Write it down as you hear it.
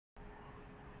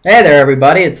Hey there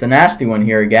everybody, it's the Nasty One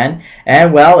here again,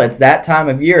 and well, it's that time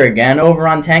of year again. Over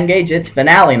on 10 Gauge, it's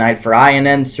finale night for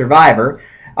INN Survivor.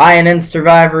 INN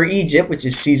Survivor Egypt, which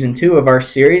is Season 2 of our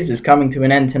series, is coming to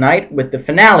an end tonight with the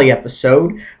finale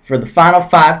episode. For the final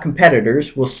 5 competitors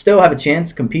will still have a chance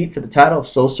to compete for the title of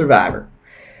Sole Survivor.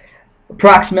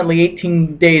 Approximately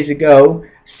 18 days ago,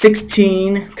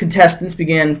 16 contestants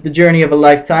began the journey of a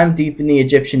lifetime deep in the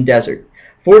Egyptian desert.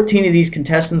 14 of these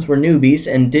contestants were newbies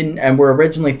and were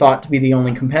originally thought to be the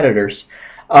only competitors.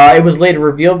 It was later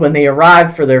revealed when they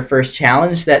arrived for their first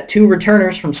challenge that 2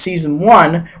 returners from Season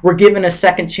 1 were given a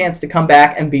second chance to come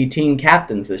back and be team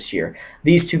captains this year.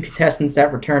 These 2 contestants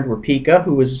that returned were Pika,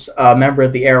 who was a member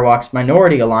of the Airwalks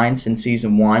Minority Alliance in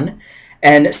Season 1,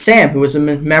 and Sam, who was a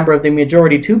member of the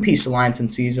Majority Two-Piece Alliance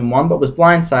in Season 1 but was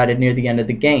blindsided near the end of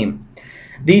the game.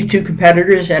 These 2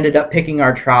 competitors ended up picking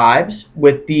our tribes,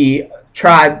 with the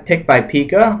tribe picked by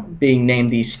Pika being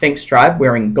named the Sphinx Tribe,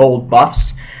 wearing gold buffs.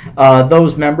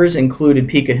 Those members included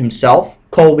Pika himself,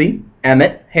 Colby,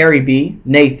 Emmett, Harry B,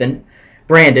 Nathan,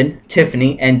 Brandon,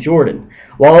 Tiffany, and Jordan.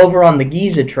 While over on the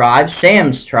Giza tribe,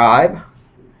 Sam's tribe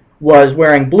was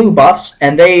wearing blue buffs,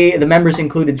 and the members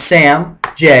included Sam,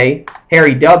 Jay,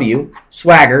 Harry W,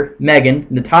 Swagger, Megan,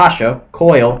 Natasha,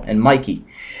 Coyle, and Mikey.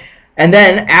 And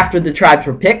then, after the tribes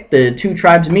were picked, the 2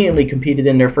 tribes immediately competed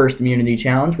in their first immunity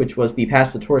challenge, which was the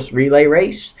Pass the Torch Relay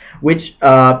Race, which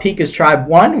Pika's tribe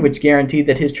won, which guaranteed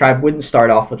that his tribe wouldn't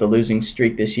start off with a losing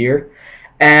streak this year.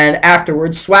 And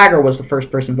afterwards, Swagger was the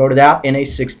first person voted out in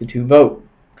a 6-2 vote.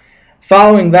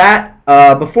 Following that,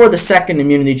 before the second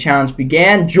immunity challenge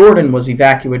began, Jordan was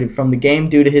evacuated from the game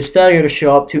due to his failure to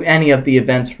show up to any of the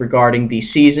events regarding the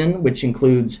season, which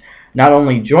includes not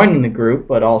only joining the group,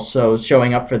 but also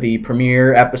showing up for the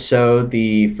premiere episode,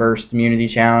 the first immunity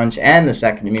challenge, and the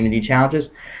second immunity challenges.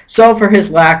 So for his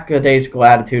lackadaisical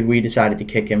attitude, we decided to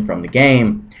kick him from the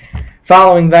game.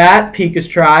 Following that, Pika's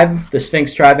tribe, the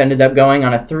Sphinx Tribe, ended up going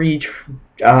on a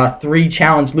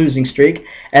 3-challenge losing streak,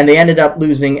 and they ended up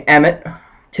losing Emmett,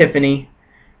 Tiffany.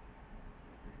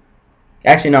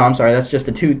 Actually, no, I'm sorry, that was just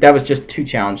a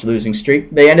 2-challenge losing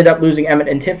streak. They ended up losing Emmett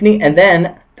and Tiffany, and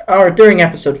then during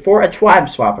Episode 4, a tribe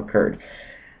swap occurred.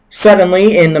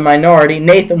 Suddenly, in the minority,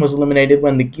 Nathan was eliminated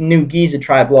when the new Giza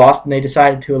tribe lost, and they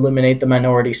decided to eliminate the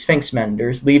minority Sphinx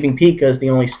members, leaving Pika as the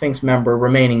only Sphinx member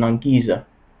remaining on Giza.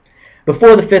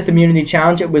 Before the 5th immunity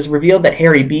challenge, it was revealed that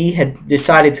Harry B had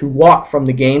decided to walk from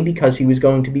the game because he was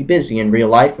going to be busy in real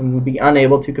life and would be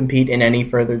unable to compete in any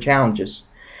further challenges.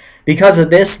 Because of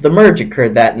this, the merge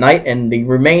occurred that night, and the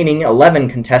remaining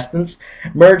 11 contestants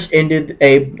merged into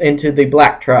the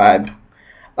Black Tribe.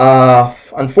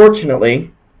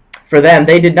 Unfortunately for them,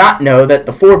 they did not know that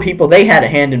the 4 people they had a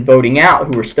hand in voting out,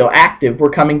 who were still active, were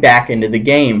coming back into the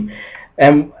game.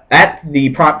 And at the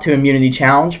Prompt 2 Immunity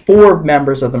Challenge, 4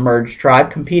 members of the merged tribe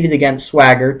competed against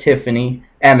Swagger, Tiffany,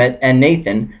 Emmett, and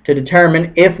Nathan to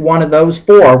determine if one of those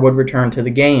 4 would return to the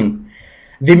game.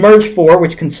 The merged 4,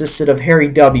 which consisted of Harry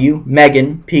W,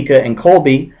 Megan, Pika, and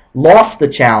Colby, lost the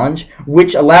challenge,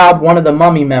 which allowed one of the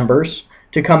Mummy members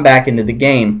to come back into the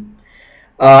game.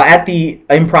 At the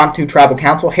Impromptu Tribal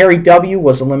Council, Harry W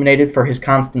was eliminated for his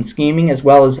constant scheming as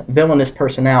well as villainous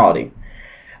personality.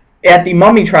 At the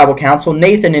Mummy Tribal Council,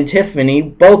 Nathan and Tiffany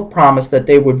both promised that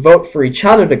they would vote for each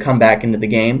other to come back into the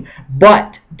game,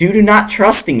 but due to not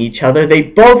trusting each other, they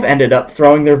both ended up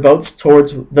throwing their votes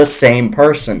towards the same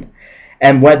person.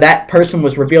 And when that person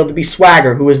was revealed to be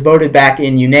Swagger, who was voted back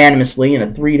in unanimously in a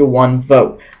 3-1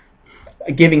 vote,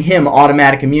 giving him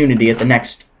automatic immunity at the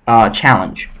next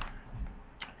challenge.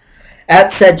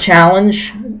 At said challenge,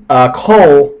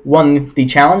 Cole won the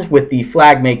challenge with the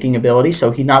flag-making ability, so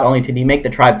not only did he make the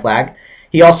tribe flag,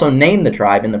 he also named the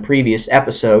tribe in the previous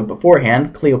episode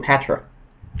beforehand, Cleopatra.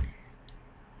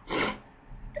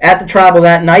 At the tribal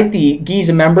that night, the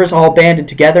Giza members all banded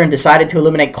together and decided to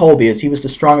eliminate Colby, as he was the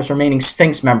strongest remaining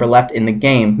Sphinx member left in the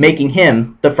game, making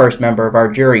him the first member of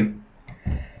our jury.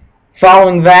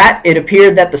 Following that, it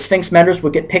appeared that the Sphinx members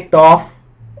would get picked off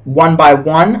one by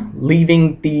one,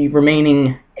 leaving the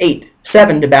remaining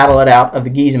 7 to battle it out of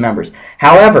the Giza members.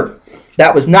 However,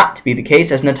 that was not to be the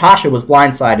case, as Natasha was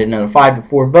blindsided in a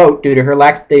 5-4 vote due to her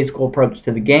lackadaisical approach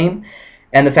to the game,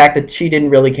 and the fact that she didn't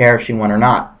really care if she won or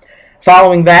not.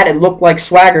 Following that, it looked like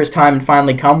Swagger's time had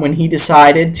finally come when he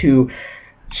decided to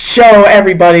show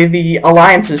everybody the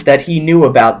alliances that he knew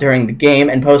about during the game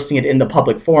and posting it in the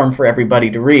public forum for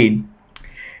everybody to read.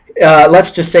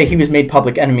 Let's just say he was made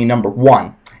public enemy number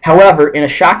 1. However, in a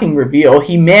shocking reveal,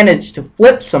 he managed to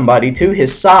flip somebody to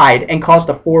his side and caused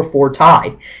a 4-4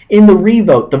 tie. In the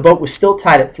revote, the vote was still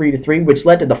tied at 3-3, which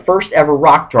led to the first ever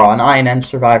rock draw in INN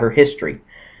Survivor history.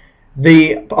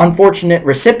 The unfortunate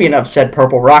recipient of said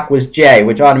purple rock was Jay,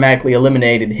 which automatically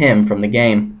eliminated him from the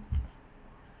game.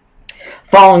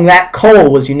 Following that,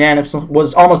 Cole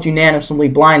was almost unanimously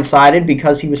blindsided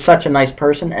because he was such a nice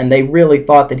person, and they really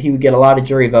thought that he would get a lot of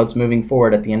jury votes moving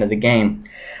forward at the end of the game.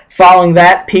 Following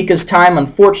that, Pika's time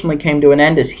unfortunately came to an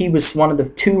end as he was one of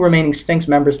the 2 remaining Sphinx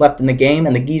members left in the game,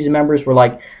 and the Giza members were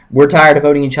like, we're tired of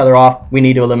voting each other off, we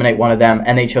need to eliminate one of them,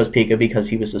 and they chose Pika because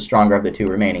he was the stronger of the 2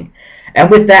 remaining. And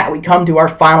with that, we come to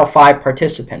our final 5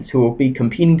 participants who will be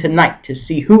competing tonight to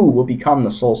see who will become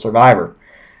the sole survivor.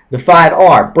 The 5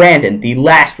 are Brandon, the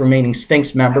last remaining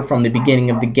Sphinx member from the beginning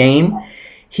of the game.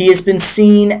 He has been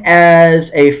seen as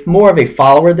more of a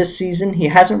follower this season. He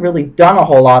hasn't really done a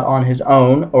whole lot on his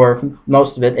own, or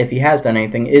most of it, if he has done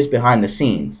anything, is behind the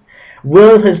scenes.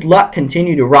 Will his luck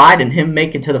continue to ride and him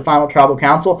make it to the final Tribal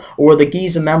Council, or will the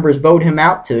Giza members vote him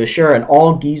out to assure an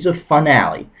all-Giza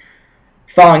finale?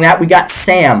 Following that, we got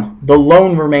Sam, the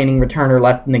lone remaining returner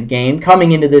left in the game.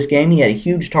 Coming into this game, he had a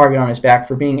huge target on his back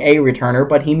for being a returner,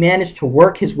 but he managed to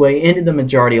work his way into the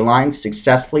majority alliance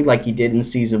successfully like he did in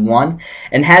Season 1,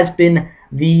 and has been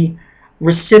the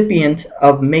recipient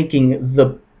of making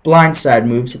the blindside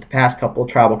moves at the past couple of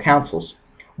Tribal Councils.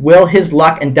 Will his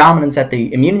luck and dominance at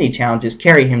the immunity challenges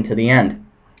carry him to the end?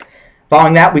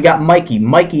 Following that, we got Mikey.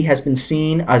 Mikey has been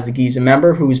seen as the Giza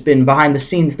member who's been behind the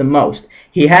scenes the most.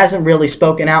 He hasn't really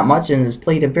spoken out much and has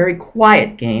played a very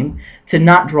quiet game to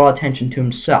not draw attention to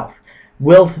himself.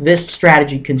 Will this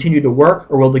strategy continue to work,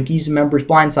 or will the Giza members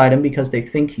blindside him because they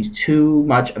think he's too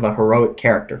much of a heroic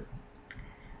character?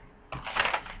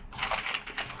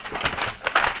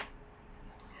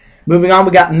 Moving on,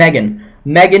 we got Megan.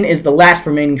 Megan is the last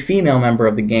remaining female member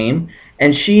of the game,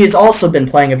 and she has also been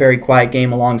playing a very quiet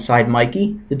game alongside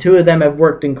Mikey. The 2 of them have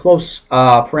worked in close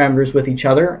parameters with each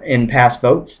other in past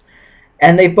votes,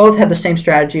 and they both have the same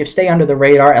strategy of stay under the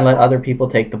radar and let other people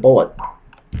take the bullet.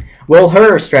 Will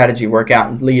her strategy work out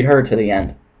and lead her to the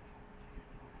end?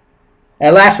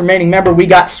 And last remaining member, we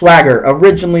got Swagger.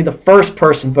 Originally the first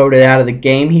person voted out of the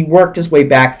game, he worked his way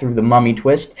back through the mummy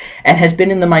twist and has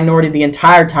been in the minority the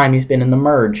entire time he's been in the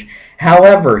merge.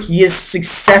 However, he has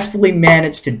successfully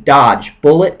managed to dodge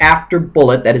bullet after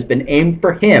bullet that has been aimed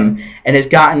for him and has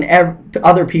gotten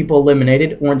other people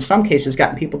eliminated, or in some cases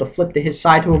gotten people to flip to his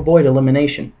side to avoid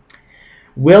elimination.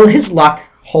 Will his luck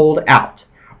hold out,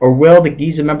 or will the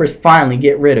Giza members finally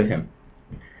get rid of him?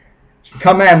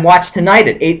 Come and watch tonight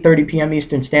at 8:30 p.m.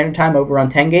 Eastern Standard Time over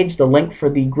on 10Gauge. The link for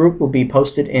the group will be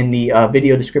posted in the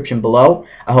video description below.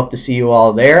 I hope to see you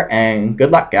all there, and good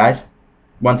luck, guys.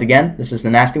 Once again, this is the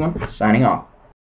Nasty One, signing off.